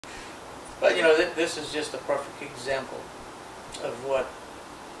But you know, this is just a perfect example of what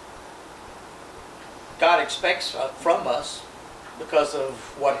God expects from us because of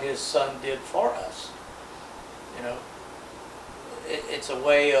what His Son did for us. You know, it's a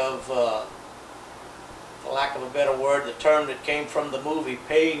way of, for lack of a better word, the term that came from the movie,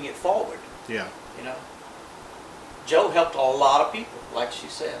 paying it forward. Yeah. You know, Joe helped a lot of people, like she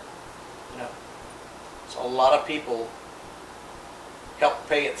said. You know, so a lot of people helped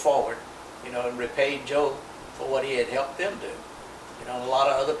pay it forward, you know, and repaid Joe for what he had helped them do. You know, a lot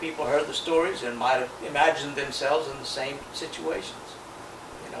of other people heard the stories and might have imagined themselves in the same situations,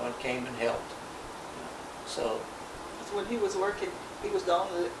 you know, and came and helped. You know, so when he was working, he was the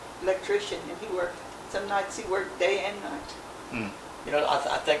only electrician, and he worked, some nights he worked day and night. Mm. You know,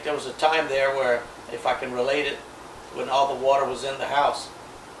 I think there was a time there where, if I can relate it, when all the water was in the house,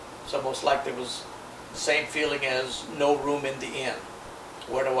 it's almost like there was the same feeling as no room in the inn.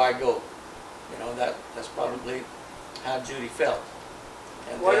 Where do I go? You know, that's probably how Judy felt.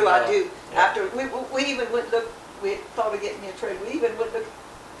 And what then, do I do? Yeah. After we even went look, we thought of getting a trade. We even went look,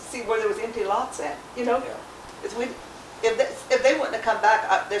 see where there was empty lots at. You know, Yeah. if they wouldn't have come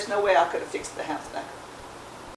back, there's no way I could have fixed the house back.